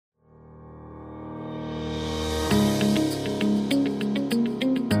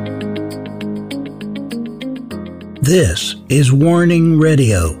This is Warning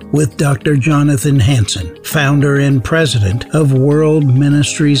Radio with Dr. Jonathan Hansen, founder and president of World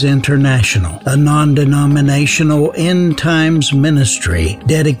Ministries International, a non-denominational end times ministry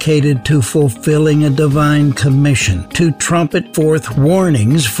dedicated to fulfilling a divine commission to trumpet forth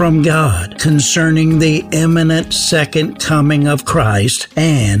warnings from God concerning the imminent second coming of Christ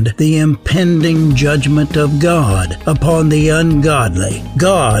and the impending judgment of God upon the ungodly.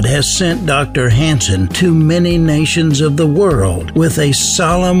 God has sent Dr. Hansen to many nations of the world with a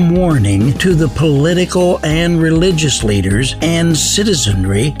solemn warning to the political and religious leaders and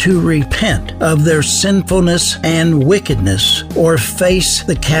citizenry to repent of their sinfulness and wickedness or face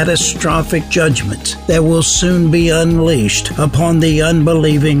the catastrophic judgments that will soon be unleashed upon the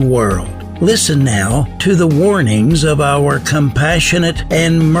unbelieving world. Listen now to the warnings of our compassionate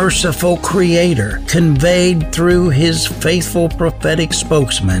and merciful Creator, conveyed through His faithful prophetic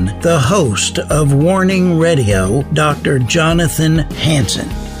spokesman, the host of Warning Radio, Dr. Jonathan Hansen.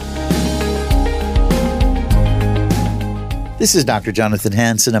 This is Dr. Jonathan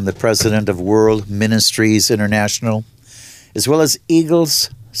Hansen. I'm the president of World Ministries International, as well as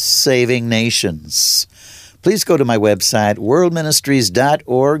Eagles Saving Nations. Please go to my website,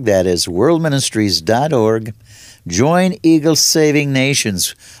 worldministries.org. That is worldministries.org. Join Eagles Saving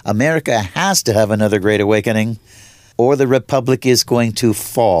Nations. America has to have another great awakening, or the republic is going to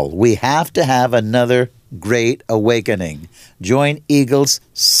fall. We have to have another great awakening. Join Eagles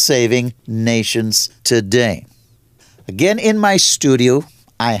Saving Nations today. Again, in my studio,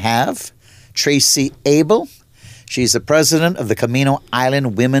 I have Tracy Abuhl. She's the president of the Camano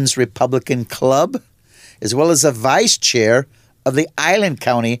Island Women's Republican Club, as well as a vice chair of the Island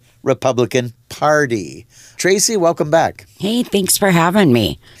County Republican Party. Tracy, welcome back. Hey, thanks for having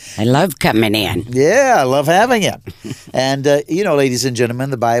me. I love coming in. Yeah, I love having you. And, ladies and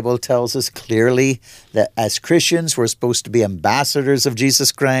gentlemen, the Bible tells us clearly that as Christians, we're supposed to be ambassadors of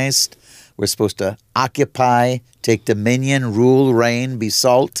Jesus Christ. We're supposed to occupy, take dominion, rule, reign, be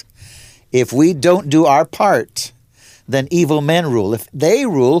salt. If we don't do our part, then evil men rule. If they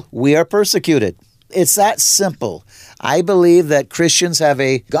rule, we are persecuted. It's that simple. I believe that Christians have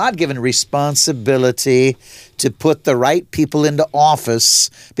a God-given responsibility to put the right people into office,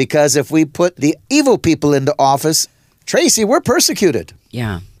 because if we put the evil people into office, Tracy, we're persecuted.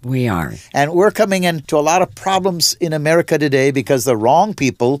 Yeah, we are. And we're coming into a lot of problems in America today because the wrong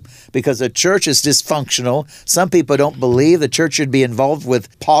people, because the church is dysfunctional. Some people don't believe the church should be involved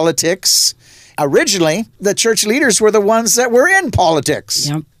with politics. Originally, the church leaders were the ones that were in politics.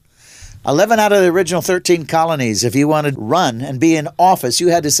 Yep. 11 out of the original 13 colonies, if you wanted to run and be in office, you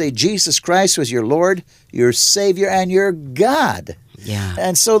had to say Jesus Christ was your Lord, your Savior, and your God. Yeah.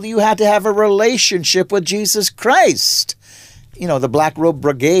 And so you had to have a relationship with Jesus Christ. You know, the Black Robe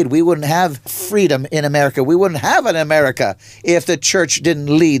Brigade, we wouldn't have freedom in America. We wouldn't have an America if the church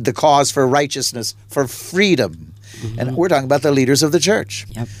didn't lead the cause for righteousness, for freedom. Mm-hmm. And we're talking about the leaders of the church.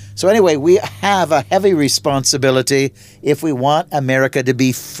 Yep. So anyway, we have a heavy responsibility if we want America to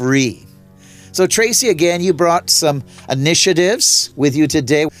be free. So Tracy, again, you brought some initiatives with you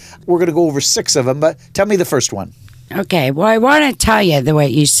today. We're going to go over 6 of them, but tell me the first one. Okay, well, I want to tell you that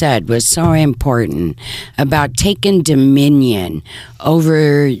what you said was so important about taking dominion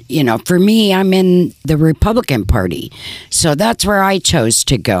over, for me, I'm in the Republican Party. So that's where I chose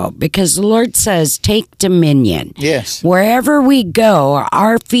to go, because the Lord says, take dominion. Yes. Wherever we go,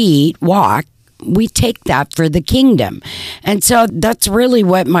 our feet walk. We take that for the kingdom. And so that's really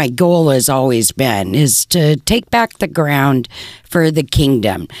what my goal has always been, is to take back the ground for the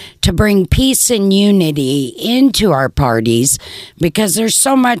kingdom, to bring peace and unity into our parties, because there's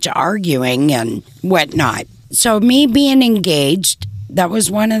so much arguing and whatnot. So me being engaged, that was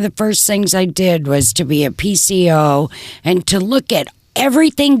one of the first things I did, was to be a PCO and to look at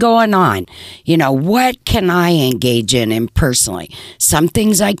everything going on. What can I engage in personally? Some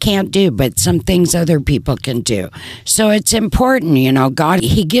things I can't do, but some things other people can do. So it's important, God,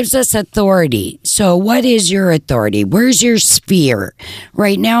 He gives us authority. So what is your authority? Where's your sphere?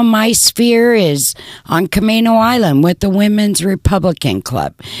 Right now, my sphere is on Camano Island with the Women's Republican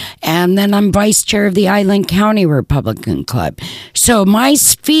Club. And then I'm vice chair of the Island County Republican Club. So my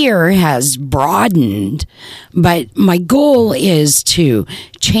sphere has broadened, but my goal is to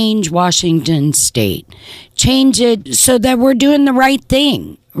change Washington State. Change it so that we're doing the right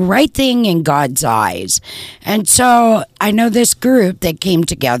thing in God's eyes. And so I know this group that came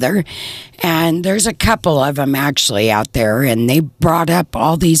together, and there's a couple of them actually out there, and they brought up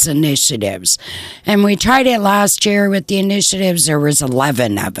all these initiatives. And we tried it last year with the initiatives. There was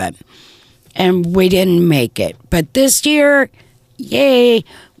 11 of them, and we didn't make it. But this year, yay,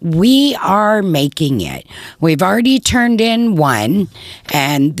 We are making it. We've already turned in one,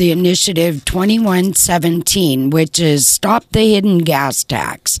 and the initiative 2117, which is Stop the Hidden Gas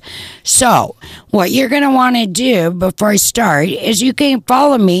Tax. So, what you're going to want to do before I start is you can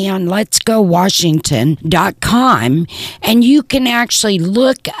follow me on letsgowashington.com, and you can actually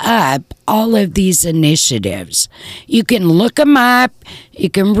look up all of these initiatives. You can look them up, you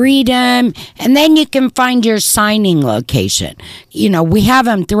can read them, and then you can find your signing location. You know, we have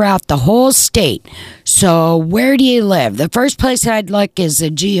them throughout the whole state. So where do you live? The first place I'd look is the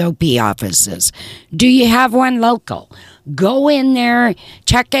GOP offices. Do you have one local? Go in there,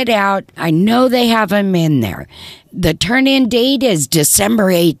 check it out. I know they have them in there. The turn-in date is December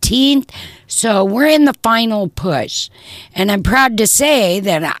 18th, so we're in the final push. And I'm proud to say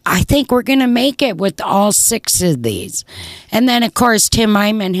that I think we're going to make it with all 6 of these. And then, of course, Tim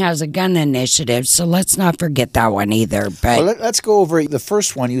Eyman has a gun initiative, so let's not forget that one either. But well, let's go over the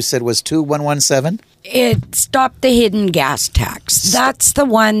first one you said was 2117. It Stop the Hidden Gas Tax. That's the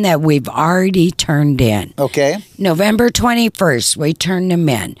one that we've already turned in. Okay. November 21st, we turned them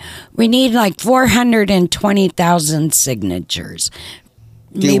in. We need like 420,000 signatures.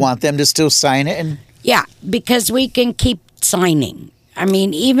 Do you want them to still sign it? Yeah, because we can keep signing. I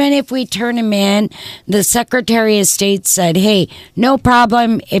mean, even if we turn them in, the Secretary of State said, hey, no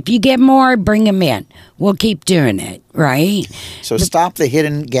problem. If you get more, bring them in. We'll keep doing it, right? So stop the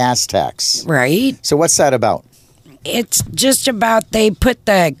hidden gas tax. Right. So what's that about? It's just about they put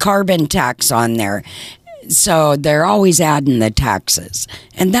the carbon tax on there. So they're always adding the taxes.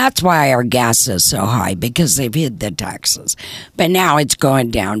 And that's why our gas is so high, because they've hid the taxes. But now it's going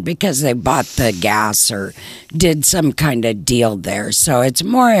down because they bought the gas or did some kind of deal there. So it's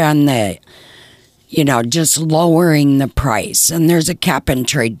more on the, you know, just lowering the price. And there's a cap and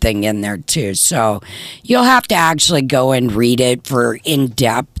trade thing in there too. So you'll have to actually go and read it for in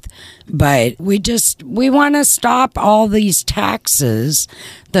depth. But we want to stop all these taxes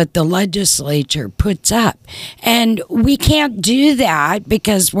that the legislature puts up. And we can't do that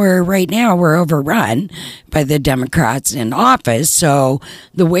because right now we're overrun by the Democrats in office. So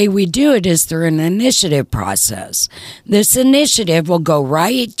the way we do it is through an initiative process. This initiative will go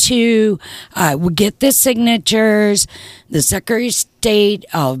right to, we'll get the signatures, the Secretary of State,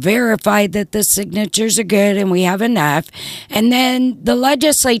 I'll verify that the signatures are good and we have enough. And then the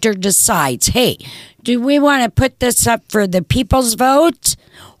legislature decides, hey, do we want to put this up for the people's vote?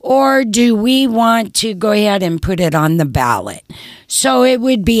 Or do we want to go ahead and put it on the ballot? So it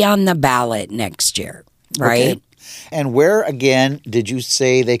would be on the ballot next year, right? Okay. And where, again, did you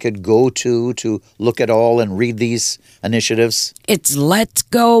say they could go to look at all and read these initiatives? It's Let's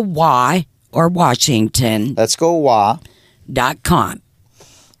Go Why or Washington. Let's Go Wah. .com.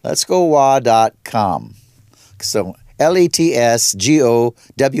 Let's Go Wah.com. So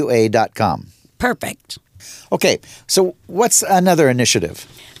LETSGOWA.com. Perfect. Okay, so what's another initiative?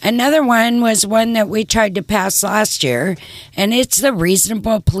 Another one was one that we tried to pass last year, and it's the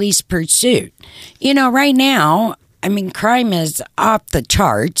reasonable police pursuit. You know, right now, I mean, crime is off the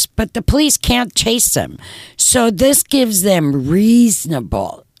charts, but the police can't chase them. So this gives them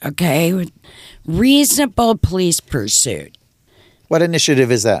reasonable police pursuit. What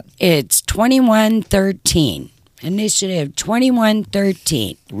initiative is that? It's 2113. Initiative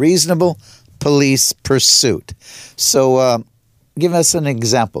 2113. Reasonable police pursuit. So give us an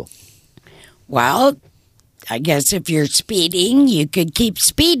example. Well, I guess if you're speeding, you could keep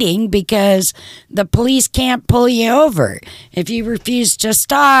speeding because the police can't pull you over. If you refuse to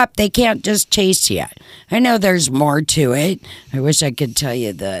stop, they can't just chase you. I know there's more to it. I wish I could tell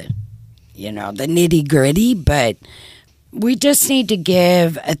you the nitty gritty, but we just need to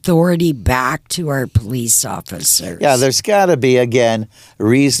give authority back to our police officers. Yeah, there's got to be, again,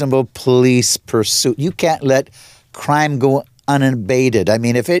 reasonable police pursuit. You can't let crime go unabated. I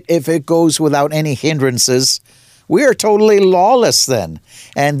mean, if it goes without any hindrances, we are totally lawless then.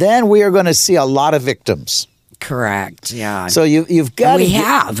 And then we are going to see a lot of victims. Correct, yeah. So you've got to... We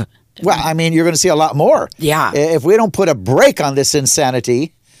have. Well, I mean, you're going to see a lot more. Yeah. If we don't put a break on this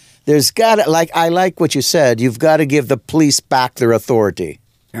insanity... There's got to, I like what you said, you've got to give the police back their authority.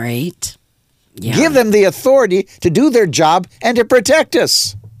 Right. Yeah. Give them the authority to do their job and to protect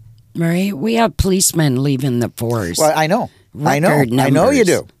us. Right. We have policemen leaving the force. Well, I know you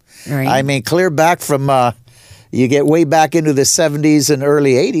do. Right. I mean, clear back from, you get way back into the 70s and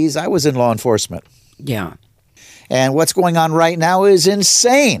early 80s, I was in law enforcement. Yeah. And what's going on right now is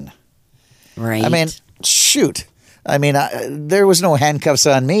insane. Right. I mean, shoot. I mean, there was no handcuffs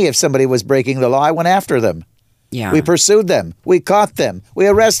on me. If somebody was breaking the law, I went after them. Yeah. We pursued them. We caught them. We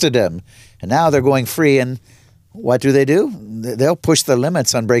arrested them. And now they're going free, and what do? They'll push the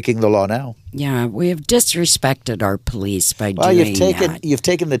limits on breaking the law now. Yeah, we have disrespected our police by Well, doing that. you've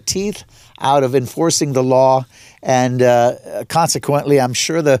taken the teeth out of enforcing the law, and consequently, I'm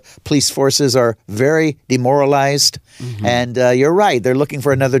sure the police forces are very demoralized. Mm-hmm. And you're right; they're looking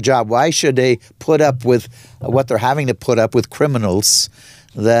for another job. Why should they put up with what they're having to put up with criminals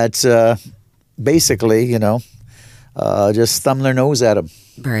that basically, just thumb their nose at them?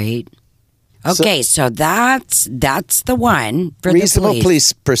 Right. Okay, so that's the one for reasonable the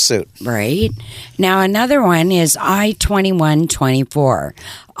police pursuit. Right. Now another one is I-2124.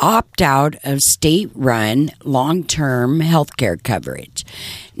 Opt out of state-run long-term health care coverage.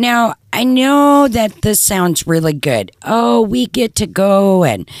 Now, I know that this sounds really good. Oh, we get to go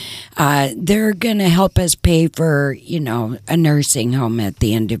and they're going to help us pay for, a nursing home at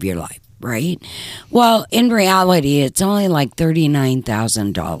the end of your life. Right? Well, in reality, it's only like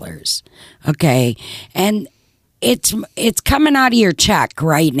 $39,000. Okay? And it's coming out of your check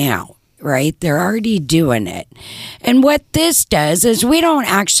right now, right? They're already doing it. And what this does is we don't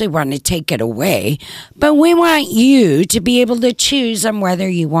actually want to take it away, but we want you to be able to choose on whether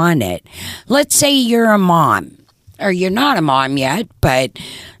you want it. Let's say you're a mom, or you're not a mom yet, but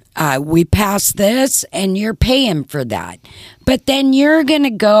we passed this and you're paying for that. But then you're going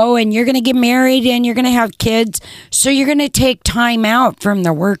to go and you're going to get married and you're going to have kids. So you're going to take time out from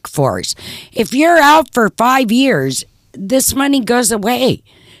the workforce. If you're out for 5 years, this money goes away.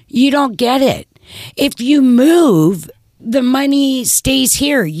 You don't get it. If you move, the money stays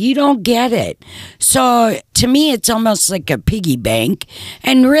here. You don't get it. So to me, it's almost like a piggy bank.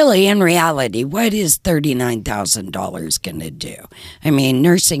 And really, in reality, what is $39,000 going to do? I mean,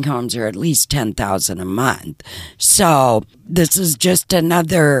 nursing homes are at least $10,000 a month. So this is just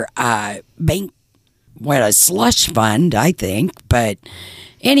another bank, a slush fund, I think. But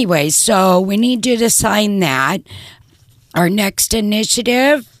anyway, so we need you to sign that. Our next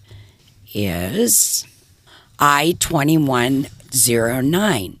initiative is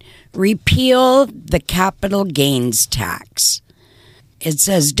I-2109. Repeal the capital gains tax. It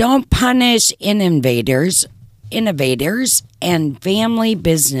says don't punish innovators and family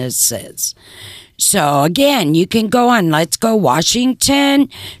businesses. So again, you can go on Let's Go Washington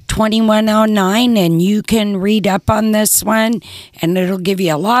 2109 and you can read up on this one and it'll give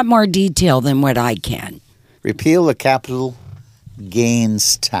you a lot more detail than what I can. Repeal the capital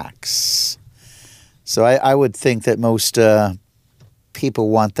gains tax. So I would think that most people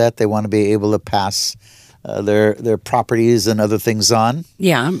want that. They want to be able to pass their properties and other things on.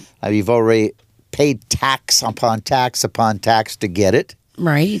 Yeah. You've already paid tax upon tax upon tax to get it.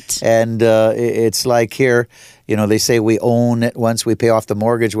 Right. And it's like here, they say we own it once we pay off the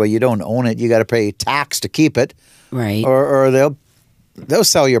mortgage. Well, you don't own it. You got to pay tax to keep it. Right. Or they'll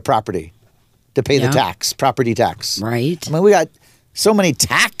sell your property to pay the tax, property tax. Right. I mean, we got so many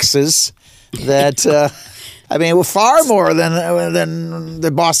taxes that far more than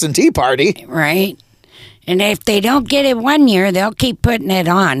the Boston Tea Party. Right. And if they don't get it 1 year, they'll keep putting it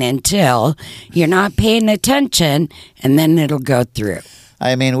on until you're not paying attention, and then it'll go through.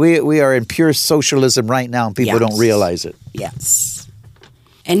 I mean, we are in pure socialism right now, and people don't realize it. Yes.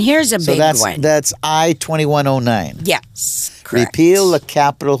 And here's a big one. That's I-2109. Yes, correct. Repeal the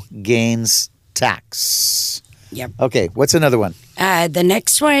capital gains tax. Yep. Okay, what's another one? The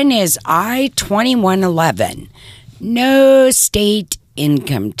next one is I-2111. No state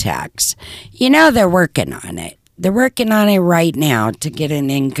income tax. They're working on it. They're working on it right now to get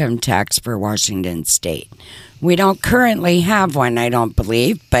an income tax for Washington State. We don't currently have one, I don't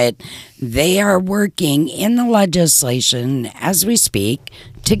believe, but they are working in the legislation as we speak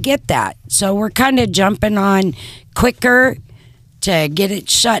to get that. So we're kind of jumping on quicker to get it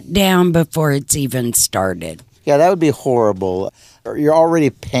shut down before it's even started. Yeah, that would be horrible. You're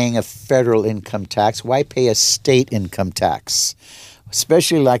already paying a federal income tax. Why pay a state income tax?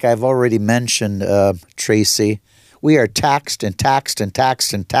 Especially like I've already mentioned, Tracy, we are taxed and taxed and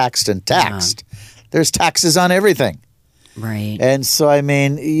taxed and taxed and taxed. Yeah. There's taxes on everything. Right. And so,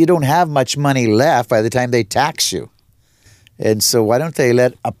 you don't have much money left by the time they tax you. And so why don't they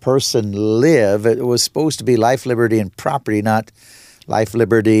let a person live? It was supposed to be life, liberty, and property, not life,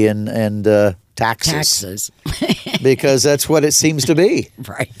 liberty, and taxes. Because that's what it seems to be.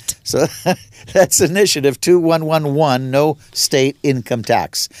 Right. So that's Initiative 2111, no state income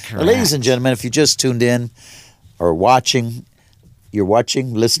tax. Now, ladies and gentlemen, if you just tuned in or listening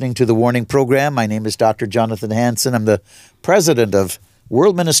to the Warning Program, my name is Dr. Jonathan Hansen. I'm the president of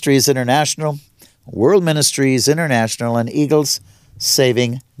World Ministries International, and Eagles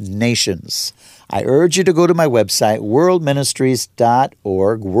saving nations. I urge you to go to my website,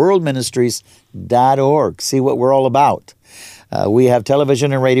 worldministries.org, worldministries.org. See what we're all about. We have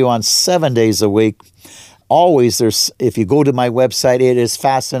television and radio on 7 days a week. Always, if you go to my website, it is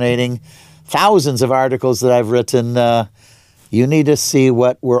fascinating. Thousands of articles that I've written. You need to see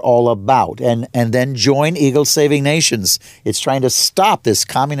what we're all about. And then join Eagle Saving Nations. It's trying to stop this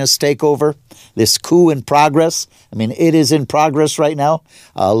communist takeover, this coup in progress. I mean, it is in progress right now.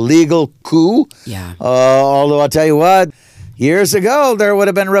 A legal coup. Yeah. Although I'll tell you what, years ago, there would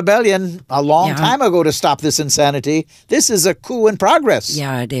have been rebellion a long time ago to stop this insanity. This is a coup in progress.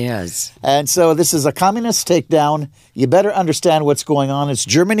 Yeah, it is. And so this is a communist takedown. You better understand what's going on. It's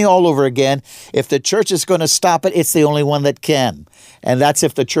Germany all over again. If the church is going to stop it, it's the only one that can. And that's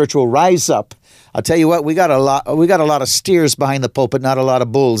if the church will rise up. I'll tell you what, we got a lot of steers behind the pulpit, not a lot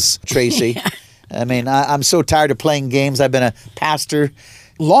of bulls, Tracy. I mean, I'm so tired of playing games. I've been a pastor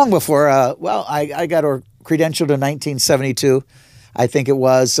long before, I got credentialed in 1972, I think it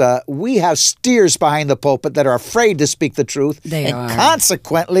was. We have steers behind the pulpit that are afraid to speak the truth. They are.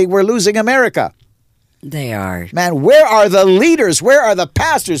 Consequently, we're losing America. They are. Man, where are the leaders? Where are the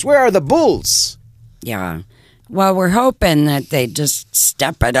pastors? Where are the bulls? Yeah. Well, we're hoping that they just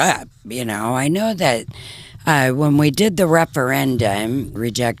step it up. You know, I know that when we did the referendum,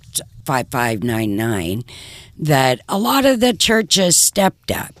 reject 5599, that a lot of the churches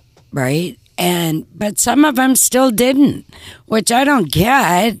stepped up, right? But some of them still didn't, which I don't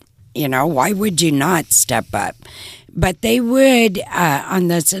get. You know, why would you not step up? But they would, on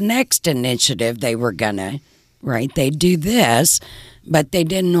this next initiative, they were gonna, right? They'd do this, but they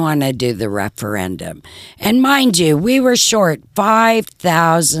didn't want to do the referendum. And mind you, we were short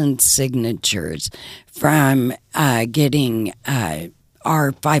 5,000 signatures from getting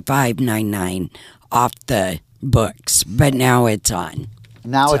our 5599 off the books, but now it's on.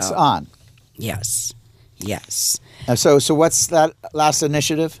 Now it's on. Yes. So what's that last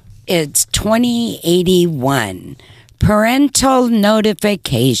initiative? It's 2081. Parental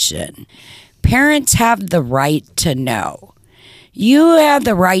notification. Parents have the right to know. You have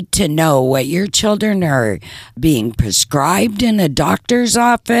the right to know what your children are being prescribed in a doctor's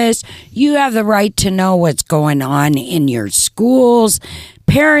office. You have the right to know what's going on in your schools.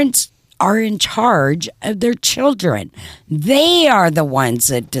 Parents are in charge of their children. They are the ones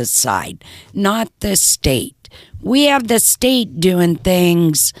that decide, not the state. We have the state doing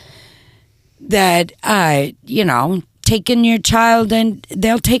things that, taking your child, and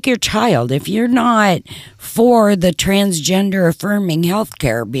they'll take your child. If you're not for the transgender affirming health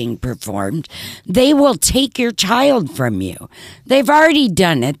care being performed, they will take your child from you. They've already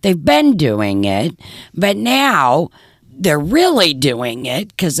done it. They've been doing it. But now they're really doing it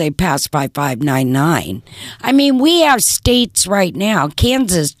because they passed 5599. I mean, we have states right now.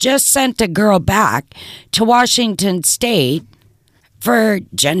 Kansas just sent a girl back to Washington State for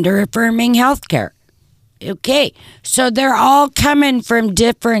gender affirming health care. Okay, so they're all coming from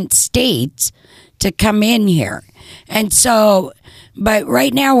different states to come in here. And so, but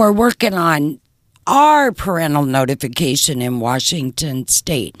right now we're working on our parental notification in Washington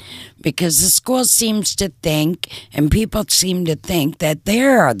State because the school seems to think, and people seem to think, that they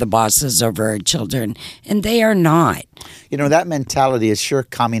are the bosses over our children, and they are not. You know, that mentality is sure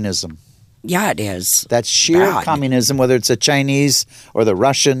communism. Yeah, it is. That's sheer communism, whether it's the Chinese or the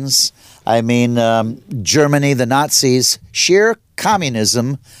Russians. I mean, Germany, the Nazis, sheer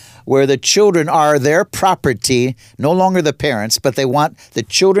communism where the children are their property, no longer the parents, but they want the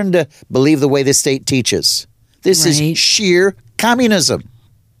children to believe the way the state teaches. This is sheer communism.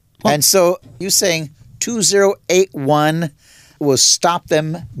 Well, and so you saying 2081 will stop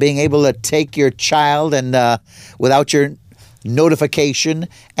them being able to take your child and without your notification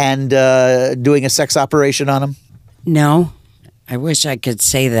and doing a sex operation on them? No, I wish I could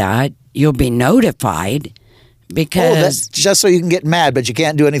say that. You'll be notified because... Oh, that's just so you can get mad, but you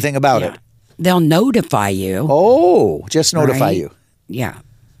can't do anything about it. They'll notify you. Oh, just notify you. Yeah.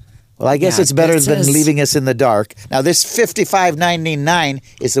 Well, I guess it's better than leaving us in the dark. Now, this 5599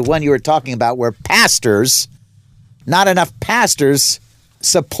 is the one you were talking about where pastors, not enough pastors,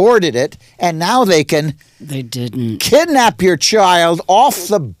 supported it, and now they can... They didn't. Kidnap your child off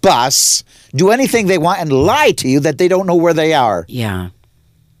the bus, do anything they want, and lie to you that they don't know where they are. Yeah.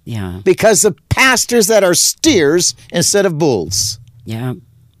 Yeah. Because of pastors that are steers instead of bulls. Yeah.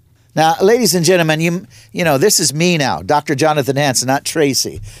 Now, ladies and gentlemen, you know, this is me now, Dr. Jonathan Hansen, not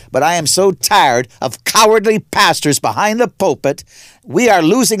Tracy. But I am so tired of cowardly pastors behind the pulpit. We are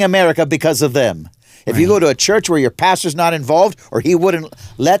losing America because of them. If you go to a church where your pastor's not involved or he wouldn't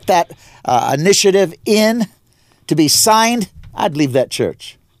let that initiative in to be signed, I'd leave that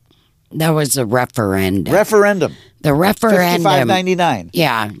church. That was a referendum. The referendum. 55.99.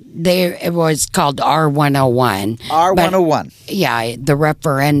 Yeah, it was called R101. R101. But, yeah, the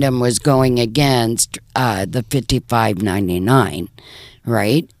referendum was going against the 55.99,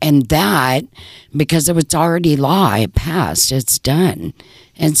 right? And that, because it was already law, it passed. It's done.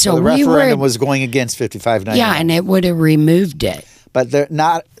 And so the referendum was going against 55.99. Yeah, and it would have removed it. But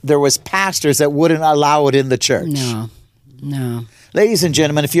there was pastors that wouldn't allow it in the church. No. Ladies and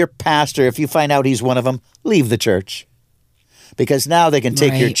gentlemen, if you're a pastor, if you find out he's one of them, leave the church. Because now they can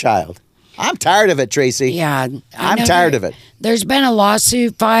take your child. I'm tired of it, Tracy. Yeah. I'm tired of it. There's been a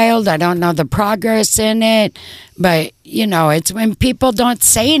lawsuit filed. I don't know the progress in it. But, it's when people don't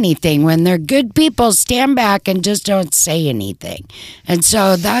say anything. When they're good people, stand back and just don't say anything. And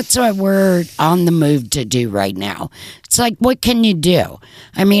so that's what we're on the move to do right now. It's like, what can you do?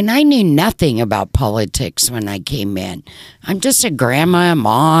 I mean, I knew nothing about politics when I came in. I'm just a grandma, a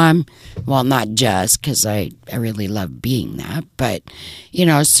mom. Well, not just, because I really love being that. But,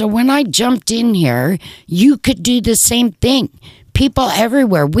 so when I jumped in here, you could do the same thing. People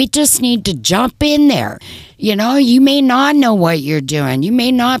everywhere. We just need to jump in there. You may not know what you're doing. You may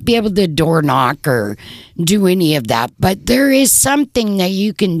not be able to door knock or do any of that. But there is something that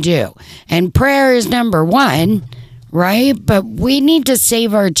you can do. And prayer is number one. Right? But we need to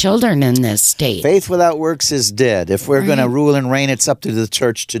save our children in this state. Faith without works is dead. If we're going to rule and reign, it's up to the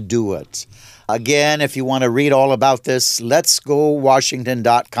church to do it. Again, if you want to read all about this,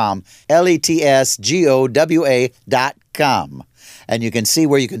 letsgowashington.com, letsgowa.com. And you can see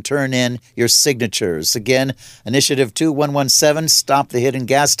where you can turn in your signatures. Again, Initiative 2117, Stop the Hidden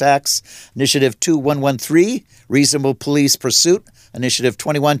Gas Tax. Initiative 2113, Reasonable Police Pursuit. Initiative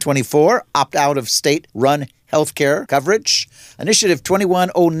 2124, Opt Out of State-Run Healthcare Coverage. Initiative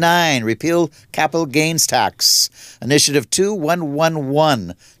 2109, Repeal Capital Gains Tax. Initiative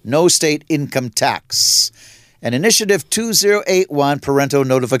 2111, No State Income Tax. And Initiative 2081, Parental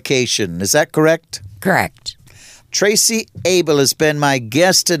Notification. Is that correct? Correct. Tracy Abuhl has been my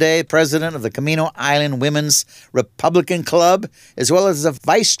guest today, president of the Camano Island Women's Republican Club, as well as the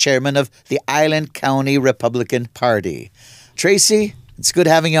vice chairman of the Island County Republican Party. Tracy, it's good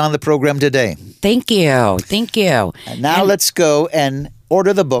having you on the program today. Thank you. And now let's go and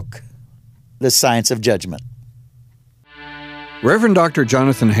order the book, The Science of Judgment. Reverend Dr.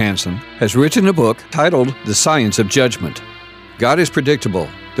 Jonathan Hansen has written a book titled The Science of Judgment. God is predictable.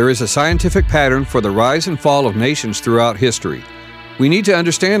 There is a scientific pattern for the rise and fall of nations throughout history. We need to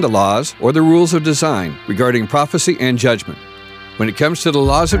understand the laws or the rules of design regarding prophecy and judgment. When it comes to the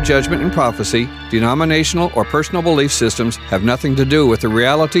laws of judgment and prophecy, denominational or personal belief systems have nothing to do with the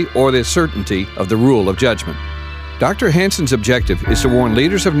reality or the certainty of the rule of judgment. Dr. Hansen's objective is to warn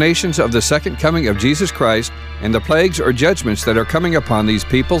leaders of nations of the second coming of Jesus Christ and the plagues or judgments that are coming upon these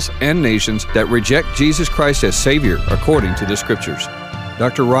peoples and nations that reject Jesus Christ as Savior according to the Scriptures.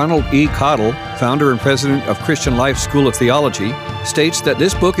 Dr. Ronald E. Cottle, founder and president of Christian Life School of Theology, states that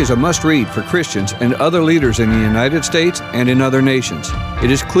this book is a must-read for Christians and other leaders in the United States and in other nations. It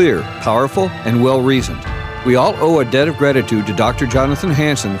is clear, powerful, and well-reasoned. We all owe a debt of gratitude to Dr. Jonathan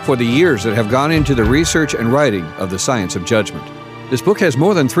Hansen for the years that have gone into the research and writing of the Science of Judgment. This book has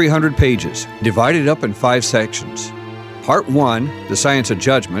more than 300 pages, divided up in 5 sections. Part 1, The Science of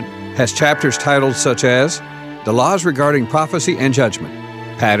Judgment, has chapters titled such as The Laws Regarding Prophecy and Judgment,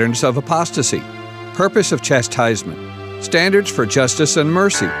 Patterns of Apostasy, Purpose of Chastisement, Standards for Justice and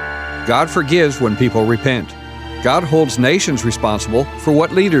Mercy, God Forgives When People Repent, God Holds Nations Responsible for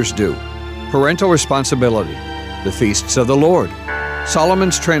What Leaders Do, Parental Responsibility, The Feasts of the Lord,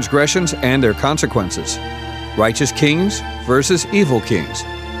 Solomon's Transgressions and Their Consequences, Righteous Kings versus Evil Kings,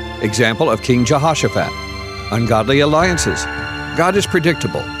 Example of King Jehoshaphat, Ungodly Alliances, God is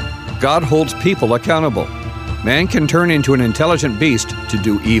Predictable, God Holds People Accountable, Man can turn into an intelligent beast to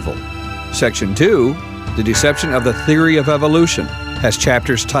do evil. Section 2, The Deception of the Theory of Evolution, has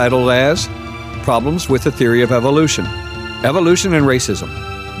chapters titled as Problems with the Theory of Evolution, Evolution and Racism,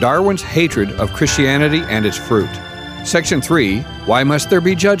 Darwin's Hatred of Christianity and Its Fruit. Section 3, Why Must There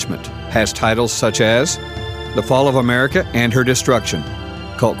Be Judgment, has titles such as The Fall of America and Her Destruction,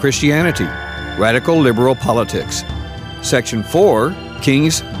 Cult Christianity, Radical Liberal Politics. Section 4,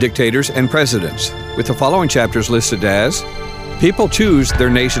 Kings, Dictators, and Presidents, with the following chapters listed as People Choose Their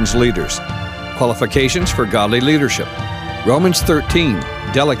Nation's Leaders, Qualifications for Godly Leadership, Romans 13,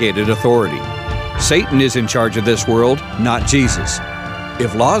 Delegated Authority, Satan is in charge of this world, not Jesus.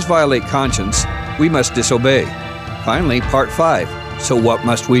 If laws violate conscience, we must disobey. Finally, Part 5, So What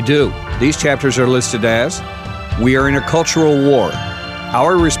Must We Do? These chapters are listed as We Are in a Cultural War,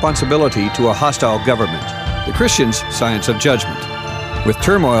 Our Responsibility to a Hostile Government, the Christian's Science of Judgment. With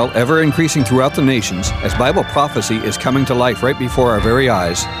turmoil ever increasing throughout the nations, as Bible prophecy is coming to life right before our very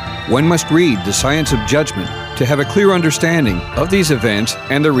eyes, one must read the Science of Judgment to have a clear understanding of these events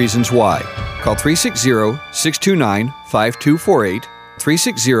and the reasons why. Call 360-629-5248,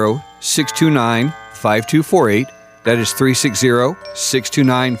 360-629-5248. That is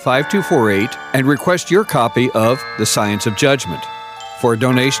 360-629-5248, and request your copy of The Science of Judgment for a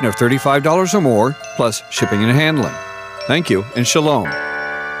donation of $35 or more, plus shipping and handling. Thank you, and shalom.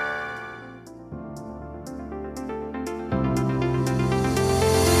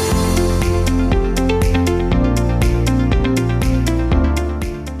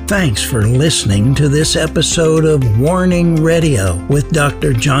 Thanks for listening to this episode of Warning Radio with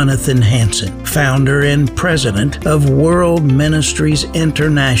Dr. Jonathan Hansen, founder and president of World Ministries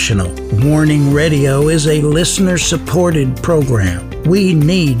International. Warning Radio is a listener-supported program. We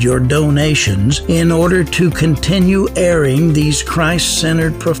need your donations in order to continue airing these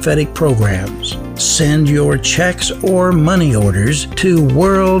Christ-centered prophetic programs. Send your checks or money orders to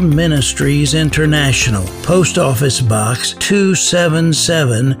World Ministries International, Post Office Box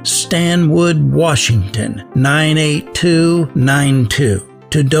 277, Stanwood, Washington, 98292.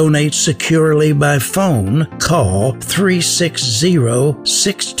 To donate securely by phone, call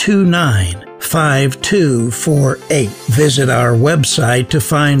 360-629-5248. Visit our website to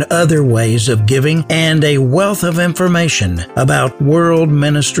find other ways of giving and a wealth of information about World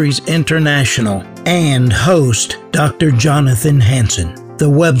Ministries International and host Dr. Jonathan Hansen. The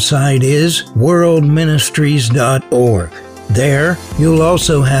website is worldministries.org. There, you'll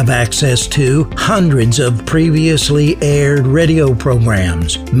also have access to hundreds of previously aired radio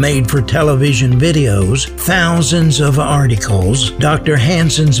programs, made-for-television videos, thousands of articles, Dr.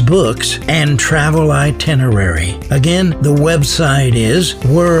 Hansen's books, and travel itinerary. Again, the website is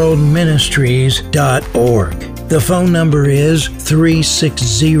worldministries.org. The phone number is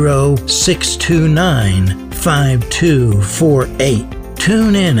 360-629-5248.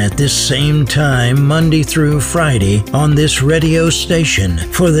 Tune in at this same time, Monday through Friday, on this radio station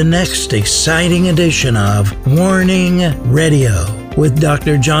for the next exciting edition of Warning Radio with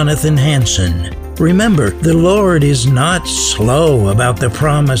Dr. Jonathan Hansen. Remember, the Lord is not slow about the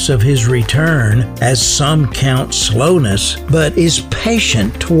promise of His return, as some count slowness, but is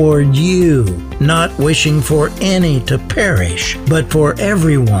patient toward you, not wishing for any to perish, but for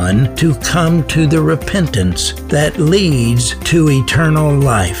everyone to come to the repentance that leads to eternal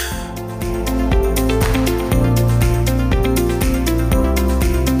life.